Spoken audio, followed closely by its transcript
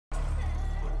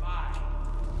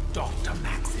Dr.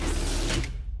 Maxis.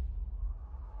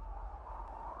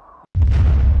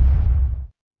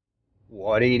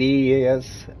 What it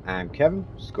is? I'm Kevin,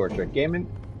 Scorched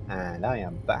Gaming, and I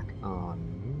am back on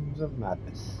Rooms of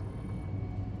Madness.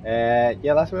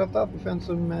 Yeah, last we left off, we found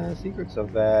some secrets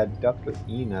of Dr.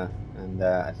 Ina, and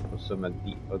I suppose some of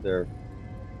the other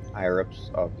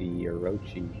higher-ups of the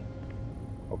Orochi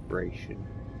operation.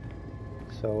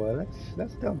 So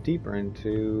let's delve deeper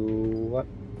into what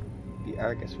the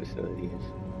Argus facility is.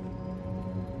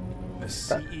 The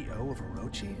CEO of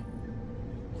Orochi?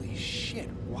 Holy shit,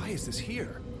 why is this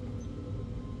here?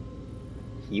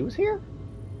 He was here?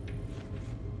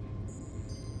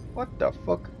 What the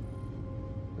fuck?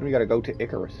 Then we gotta go to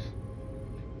Icarus.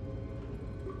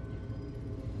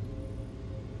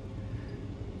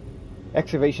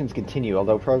 Excavations continue,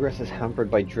 although progress is hampered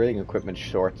by drilling equipment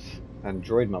shorts and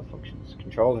droid malfunctions.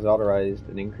 Control has authorized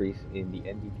an increase in the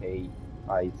NDK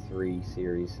I3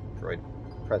 series droid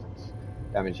presence.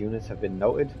 Damaged units have been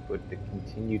noted, but the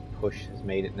continued push has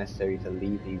made it necessary to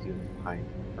leave these units behind.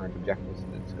 Current objectives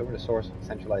to discover the source of the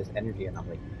centralized energy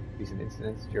anomaly. Recent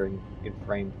incidents during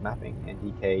in-frame mapping.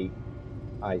 NDK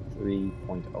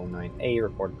I3.09A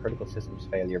reported critical systems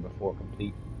failure before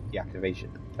complete deactivation.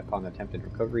 Upon attempted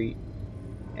recovery,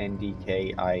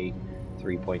 NDK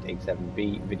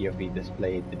I3.87B video feed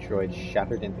displayed the droid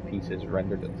shattered into pieces,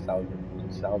 rendered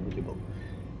unsalvageable.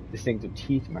 Distinctive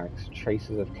teeth marks,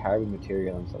 traces of carbon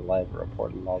material and saliva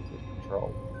report logs of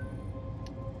control.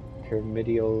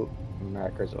 Pyramidal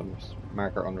marker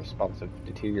unresponsive.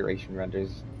 Deterioration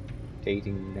renders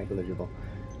dating negligible.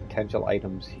 Potential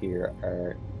items here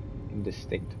are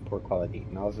indistinct, poor quality.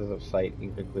 Analysis of site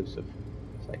inconclusive.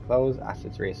 Site closed.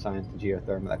 Assets reassigned to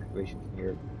geothermal excavations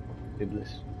near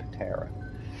Biblis Patera.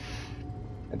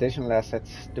 Additional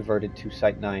assets diverted to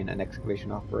Site 9 and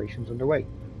excavation operations underway.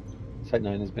 Site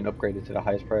 9 has been upgraded to the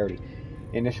highest priority.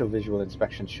 Initial visual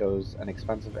inspection shows an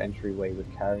expansive entryway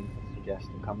with carvings that suggest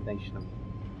a combination of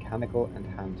mechanical and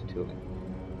hand tooling.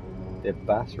 The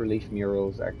bas-relief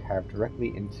murals are carved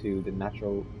directly into the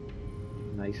natural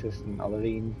gneiss and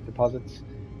olivine deposits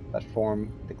that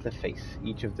form the cliff face.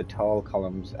 Each of the tall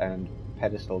columns and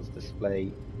pedestals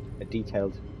display a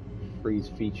detailed frieze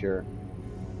feature,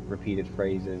 repeated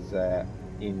phrases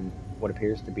in what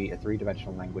appears to be a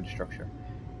three-dimensional language structure.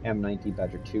 M90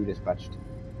 Badger 2 dispatched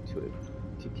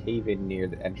to cave in near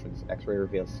the entrance. X-ray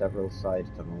reveals several side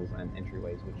tunnels and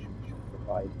entryways which should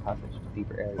provide passage to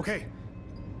deeper areas. Okay,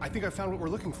 I think I found what we're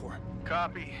looking for.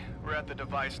 Copy. We're at the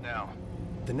device now.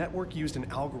 The network used an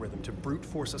algorithm to brute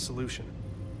force a solution.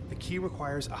 The key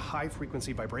requires a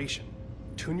high-frequency vibration.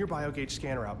 Tune your biogauge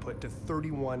scanner output to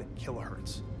 31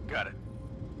 kilohertz. Got it.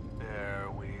 There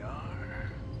we are.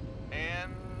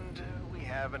 And we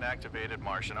have an activated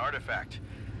Martian artifact.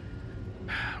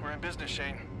 We're in business,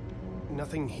 Shane.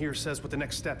 Nothing here says what the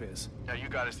next step is. Now you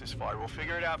got us this far. We'll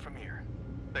figure it out from here.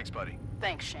 Thanks, buddy.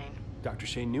 Thanks, Shane. Dr.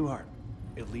 Shane Newhart,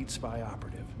 elite spy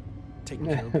operative, taking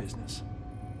care of business.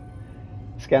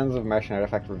 Scans of Martian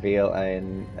artifact reveal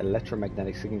an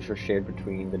electromagnetic signature shared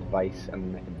between the device and the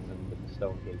mechanism with the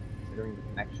stone gate. Considering the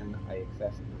connection, I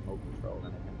accessed remote control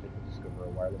and attempted to discover a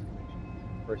wireless connection.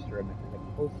 First through a magnetic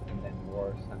pulse and then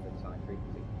more standard sonic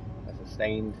frequency. A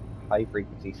sustained high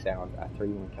frequency sound at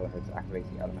 31 kHz activates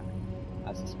the automatic.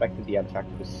 As suspected, the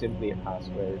artifact was simply a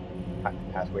password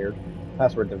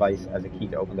device as a key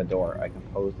to open the door. I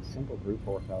composed a simple brute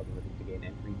force algorithm to gain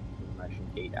entry to the Martian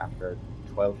gate. After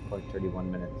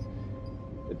 12.31 minutes,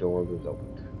 the door was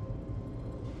opened.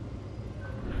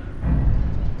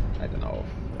 I don't know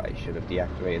if I should have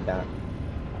deactivated that.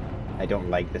 I don't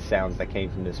like the sounds that came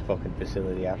from this fucking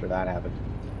facility after that happened.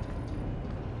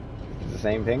 Is it the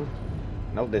same thing?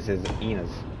 No, this is Ina's.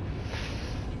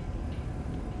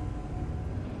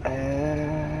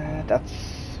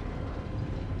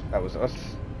 That was us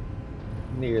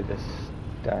near the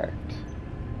start.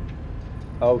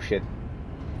 Oh shit.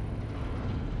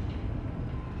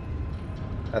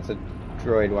 That's a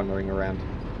droid wandering around.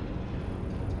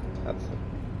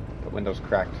 The window's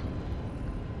cracked.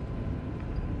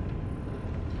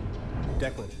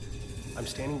 Declan, I'm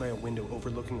standing by a window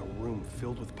overlooking a room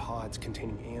filled with pods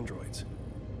containing androids.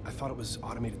 I thought it was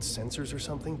automated sensors or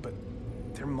something, but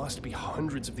there must be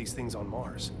hundreds of these things on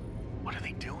Mars. What are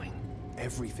they doing?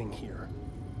 Everything here.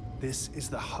 This is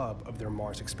the hub of their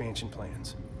Mars expansion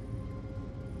plans.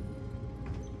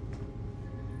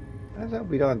 I hope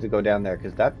we don't have to go down there,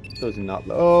 because that does not...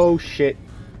 Oh shit!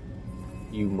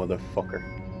 You motherfucker.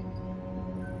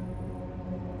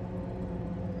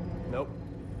 Nope.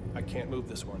 I can't move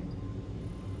this one.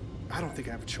 I don't think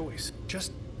I have a choice.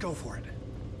 Just go for it.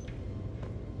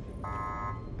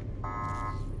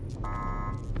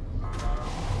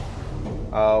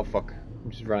 Oh fuck.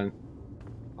 I'm just running.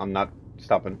 I'm not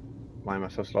stopping. Why am I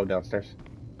so slow downstairs?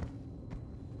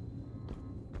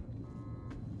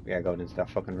 We gotta go into that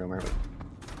fucking room, aren't we?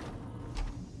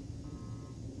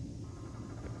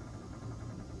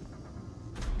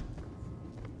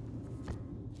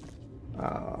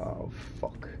 Oh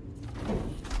fuck.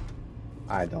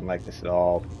 I don't like this at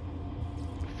all.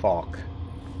 Fuck.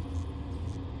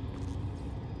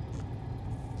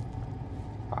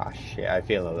 Ah shit, I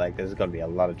feel like there's gonna be a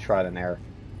lot of trial and error.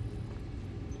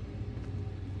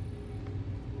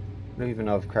 I don't even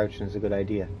know if crouching is a good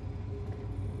idea.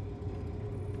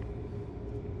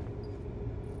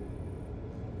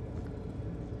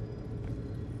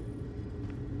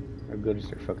 How good is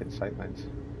their fucking sightlines?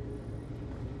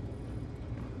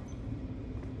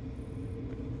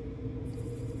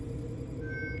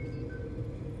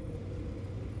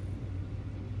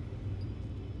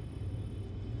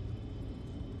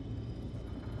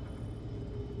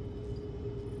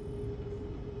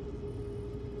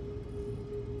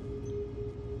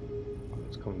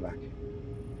 Coming back.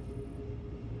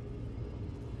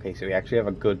 Okay, so we actually have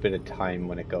a good bit of time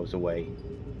when it goes away.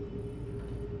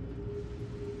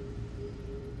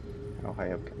 How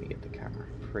high up can we get the camera?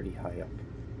 Pretty high up.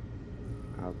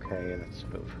 Okay, let's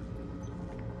move.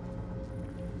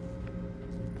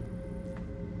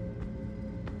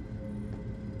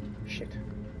 Shit.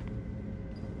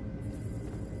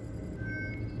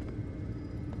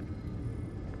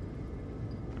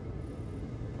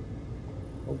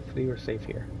 Hopefully we're safe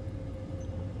here.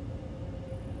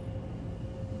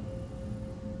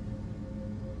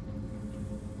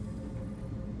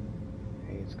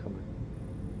 Hey, it's coming.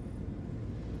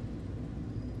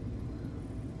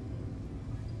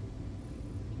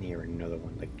 Near another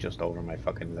one, like just over my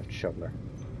fucking left shoulder.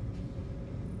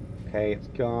 Okay, it's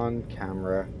gone.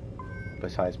 Camera up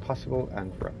as high as possible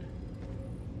and run.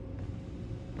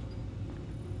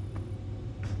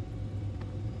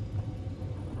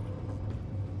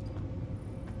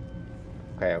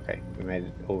 Okay, we made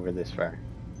it over this far.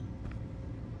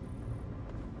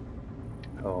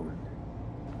 Oh man.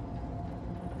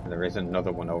 And there is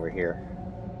another one over here.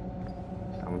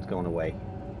 That one's going away.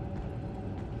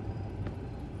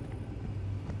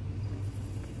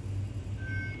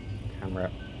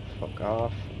 Camera, fuck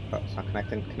off. Oh, it's not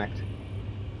connecting. Connect.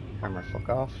 Camera, fuck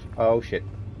off. Oh shit.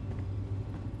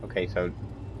 Okay, so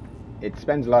it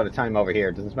spends a lot of time over here.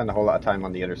 It doesn't spend a whole lot of time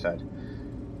on the other side.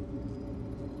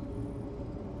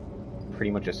 Pretty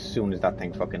much as soon as that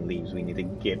thing fucking leaves, we need to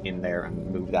get in there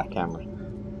and move that camera.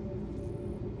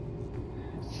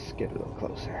 Let's get a little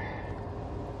closer.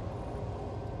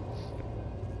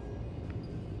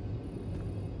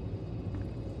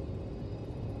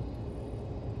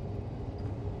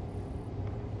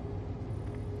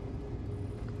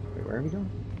 Wait, where are we going?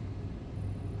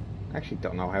 I actually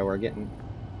don't know how we're getting.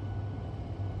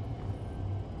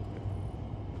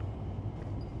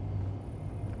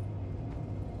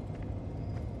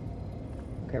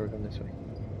 Okay, we're going this way.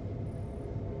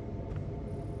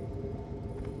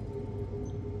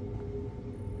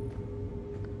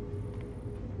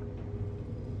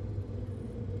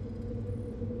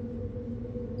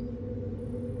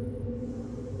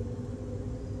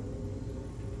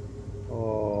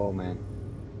 Oh man.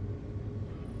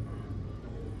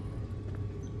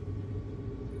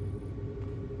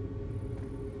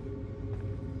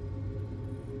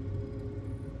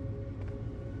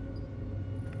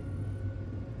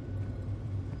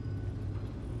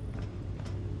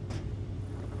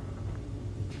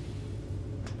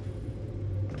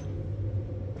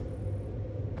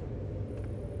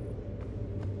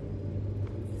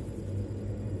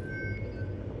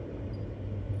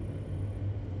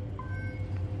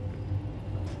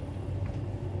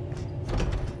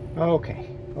 Okay.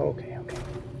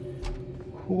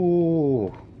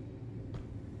 Ooh.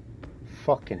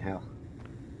 Fucking hell.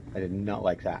 I did not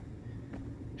like that.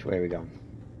 Which way are we going?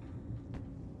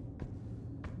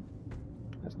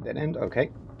 That's a dead end,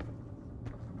 okay.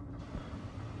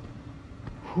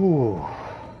 Whew.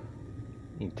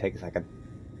 Need to take a second.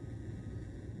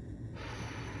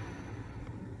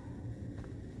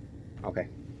 Okay.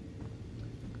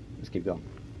 Let's keep going.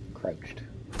 Crouched.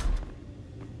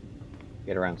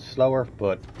 Get around slower,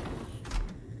 but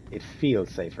it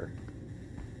feels safer.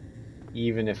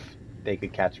 Even if they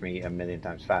could catch me a million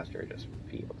times faster, it just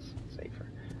feels safer.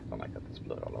 Oh my god, there's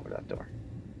blood all over that door.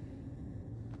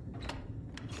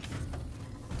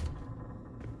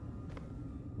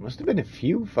 Must have been a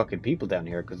few fucking people down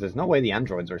here, because there's no way the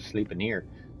androids are sleeping here.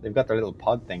 They've got their little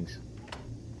pod things.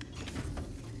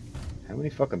 How many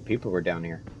fucking people were down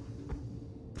here?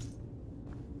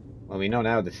 Well, we know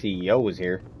now the CEO was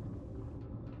here.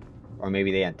 Or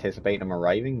maybe they anticipate him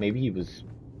arriving. Maybe he was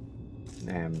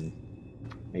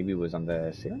maybe he was on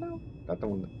the Sierra now? That's the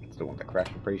one that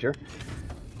crashed, I'm pretty sure.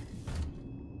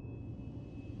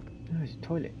 Oh, there's a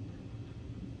toilet.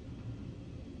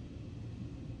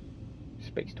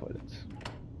 Space toilets.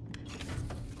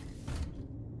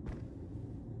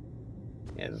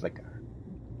 Yeah, there's like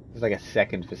a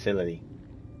second facility.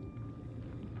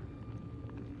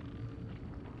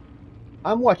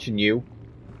 I'm watching you.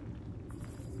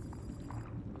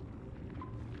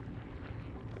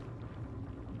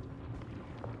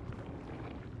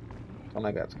 I don't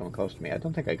like that's coming close to me. I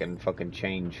don't think I can fucking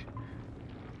change.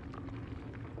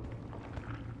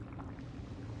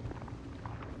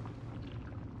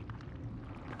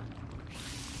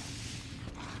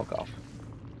 Fuck off.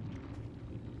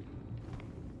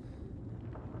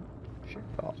 Shit,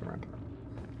 fell off the ramp.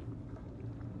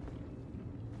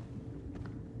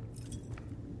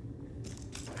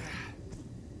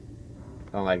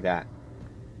 Don't like that.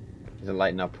 Is it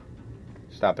lighting up?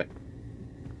 Stop it.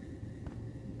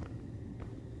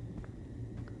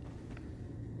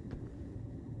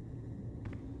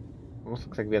 Almost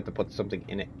looks like we have to put something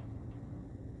in it.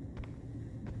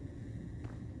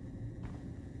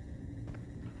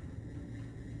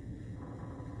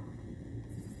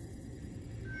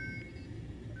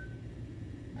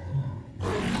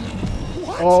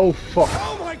 What? Oh fuck!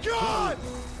 Oh my god!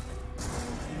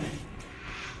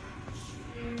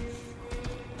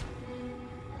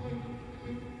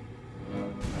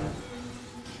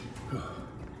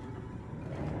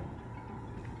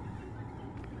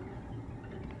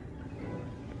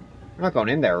 We're not going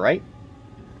in there, right?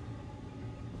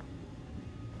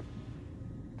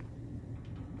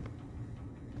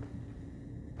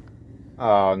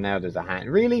 Oh, now there's a hand.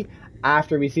 Really?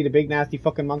 After we see the big nasty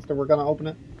fucking monster, we're gonna open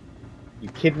it? You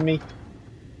kidding me?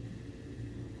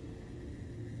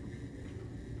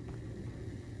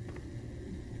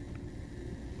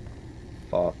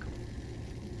 Fuck.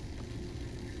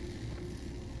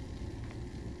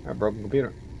 Our broken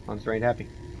computer. Monster ain't happy.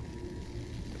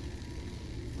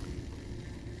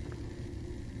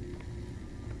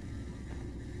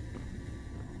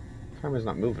 Camera's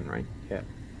not moving, right? Yeah.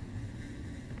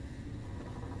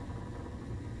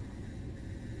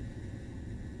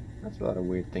 That's a lot of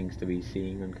weird things to be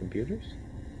seeing on computers.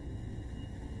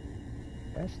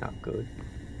 That's not good.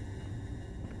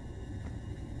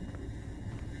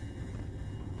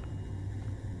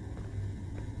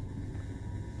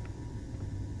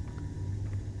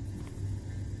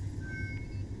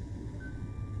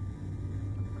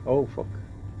 Oh, fuck.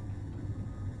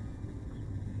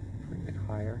 Bring it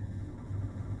higher.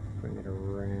 Bring it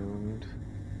around.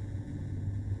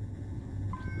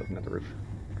 Keep looking at the roof.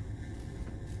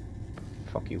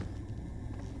 Fuck you.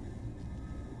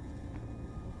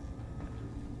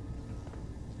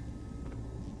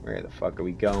 Where the fuck are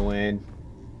we going?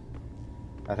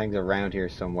 That thing's around here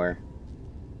somewhere.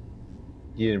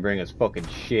 You didn't bring us fucking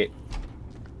shit.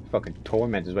 Fucking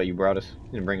torment is what you brought us.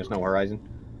 You didn't bring us no horizon.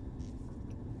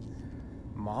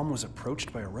 Mom was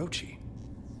approached by Orochi.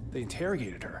 They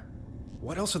interrogated her.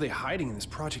 What else are they hiding in this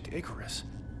Project Icarus?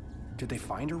 Did they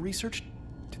find her research?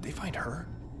 Did they find her?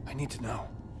 I need to know.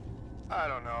 I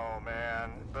don't know,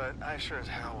 man, but I sure as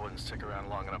hell wouldn't stick around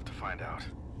long enough to find out.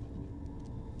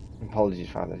 Apologies,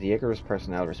 Father. The Icarus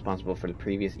personnel responsible for the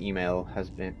previous email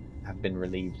have been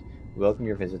relieved. We welcome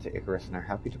your visit to Icarus and are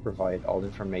happy to provide all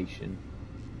information.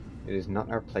 It is not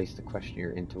our place to question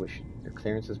your intuition. Your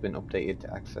clearance has been updated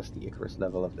to access the Icarus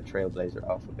level of the Trailblazer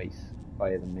Alpha base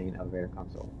via the main elevator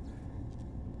console.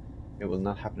 It will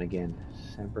not happen again.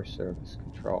 Semper Service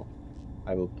Control.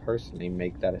 I will personally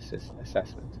make that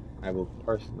assessment. I will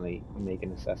personally make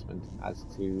an assessment as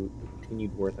to the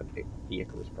continued worth of the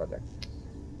Icarus project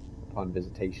upon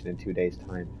visitation in 2 days'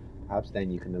 time. Perhaps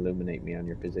then you can illuminate me on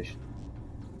your position.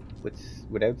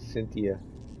 Without Cynthia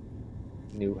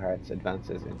Newhart's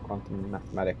advances in quantum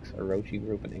mathematics, Orochi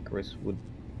Group and Icarus would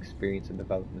experience a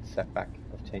development setback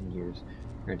of 10 years.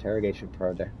 Your interrogation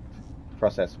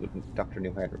process with Dr.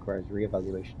 Newhart requires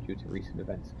re-evaluation due to recent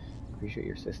events. Appreciate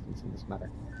your assistance in this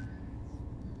matter.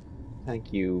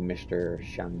 Thank you, Mr.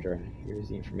 Chandra. Here is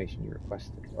the information you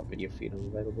requested. Raw video feed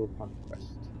available upon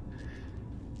request.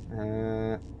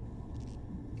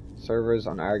 Servers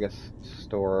on Argus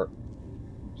store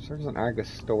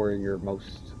your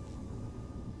most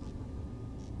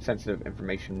sensitive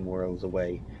information worlds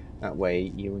away. That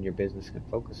way, you and your business can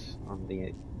focus on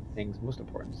the things most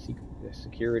important: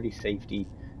 security, safety.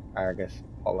 Argus,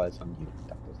 all eyes on you.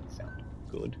 That doesn't sound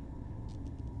good.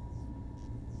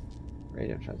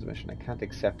 Radio transmission. I can't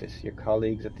accept this. Your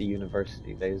colleagues at the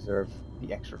university, they deserve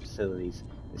the extra facilities.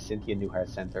 The Cynthia Newhart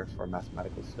Center for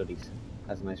Mathematical Studies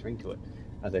has a nice ring to it.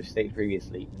 As I've stated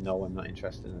previously, no, I'm not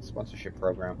interested in a sponsorship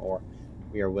program, or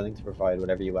we are willing to provide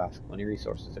whatever you ask. Money,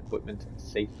 resources, equipment, a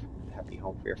safe and happy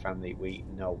home for your family.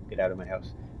 No, get out of my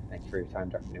house. Thank you for your time,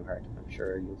 Dr. Newhart. I'm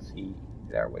sure you'll see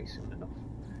it our way soon enough.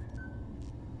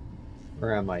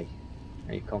 Where am I?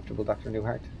 Are you comfortable, Dr.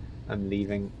 Newhart? I'm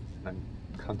leaving. I'm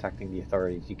contacting the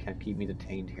authorities. You can't keep me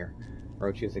detained here.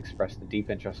 Orochi has expressed a deep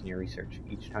interest in your research.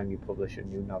 Each time you publish a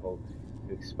new novel,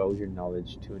 you expose your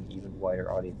knowledge to an even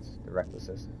wider audience. The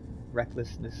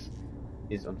recklessness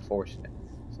is unfortunate.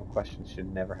 Some questions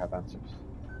should never have answers.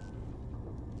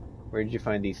 Where did you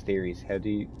find these theories? How do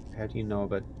you know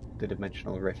about the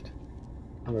dimensional rift?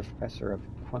 I'm a professor of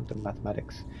quantum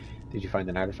mathematics. Did you find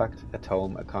an artifact, a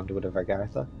tome, a conduit of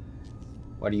Agartha?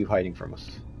 What are you hiding from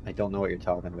us? I don't know what you're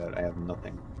talking about. I have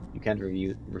nothing. You can't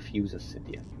refuse us,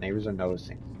 Cynthia. Neighbors are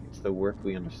noticing. It's the work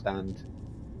we understand,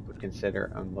 but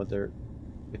consider a mother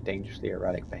with dangerously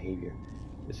erratic behavior.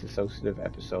 Dissociative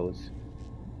episodes,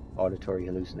 auditory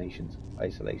hallucinations,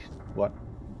 isolation. What?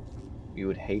 You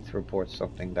would hate to report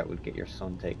something that would get your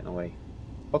son taken away.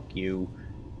 Fuck you.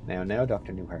 Now,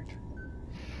 Dr. Newhart.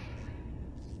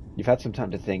 You've had some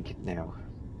time to think now.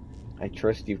 I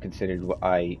trust you've considered what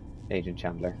Agent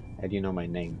Chandler. How do you know my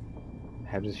name?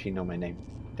 How does she know my name?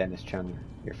 Dennis Chandler.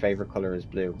 Your favorite color is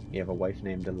blue. You have a wife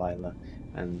named Delilah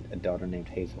and a daughter named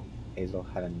Hazel. Hazel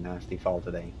had a nasty fall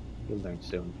today. You'll learn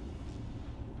soon.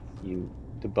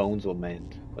 The bones will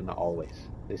mend, but not always.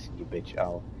 Listen, you bitch.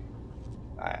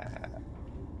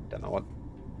 Don't know what.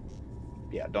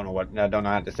 Yeah, I don't know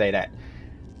how to say that.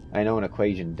 I know an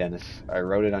equation, Dennis. I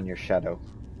wrote it on your shadow.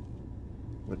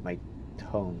 With my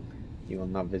tongue. You will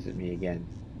not visit me again.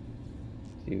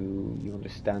 Do you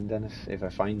understand, Dennis? If I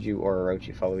find you or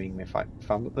Orochi following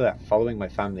my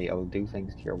family, I will do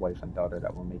things to your wife and daughter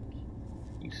that will make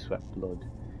you sweat blood.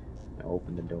 I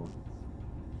open the door.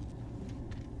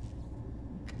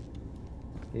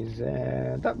 Is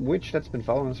that witch that's been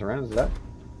following us around, is that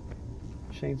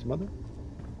Shane's mother?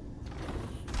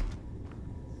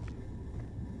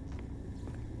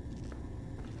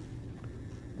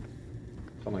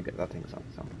 Someone get that thing on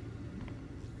something.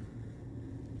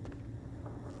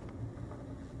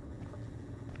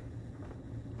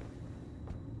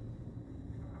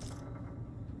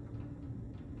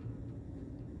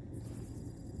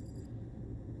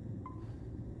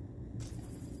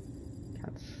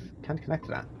 Can't connect to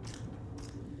that.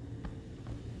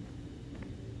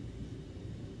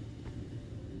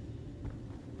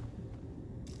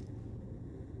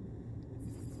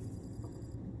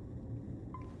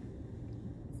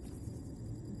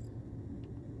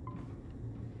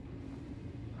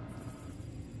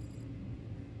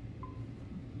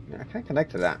 I can't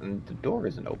connect to that, and the door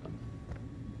isn't open.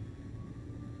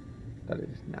 That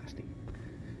is nasty.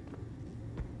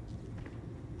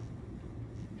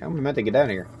 How am I meant to get down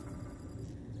here?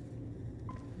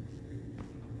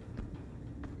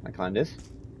 Can I climb this?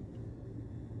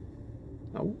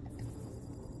 No.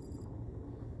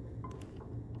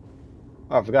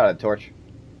 Oh, I forgot a torch.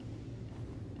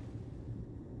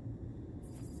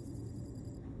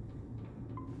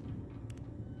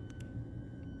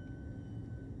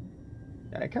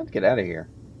 I can't get out of here.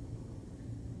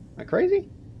 Am I crazy?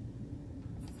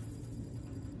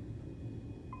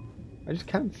 I just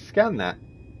can't scan that.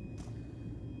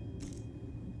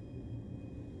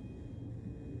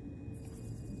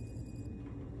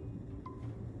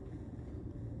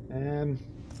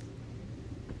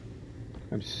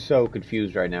 I'm so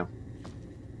confused right now.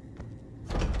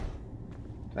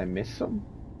 Did I miss something?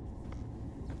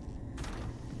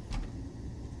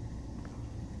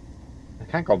 I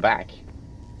can't go back.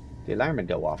 The alarm would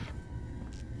go off.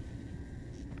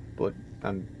 But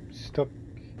I'm stuck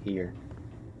here.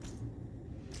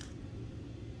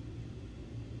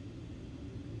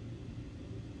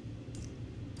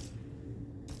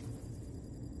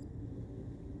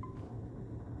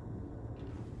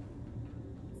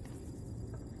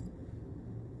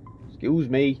 Excuse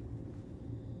me.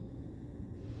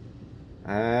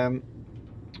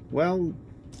 Well,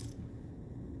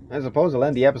 I suppose I'll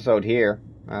end the episode here.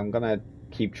 I'm gonna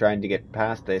keep trying to get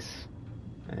past this.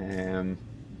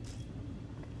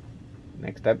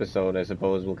 Next episode, I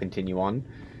suppose, we'll continue on.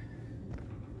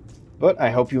 But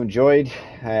I hope you enjoyed.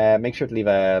 Make sure to leave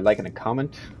a like and a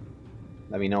comment.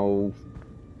 Let me know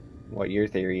what your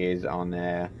theory is on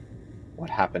what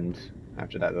happened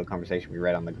after that little conversation we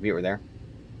read on the computer there.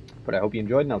 But I hope you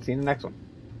enjoyed, and I'll see you in the next one.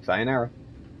 Sayonara.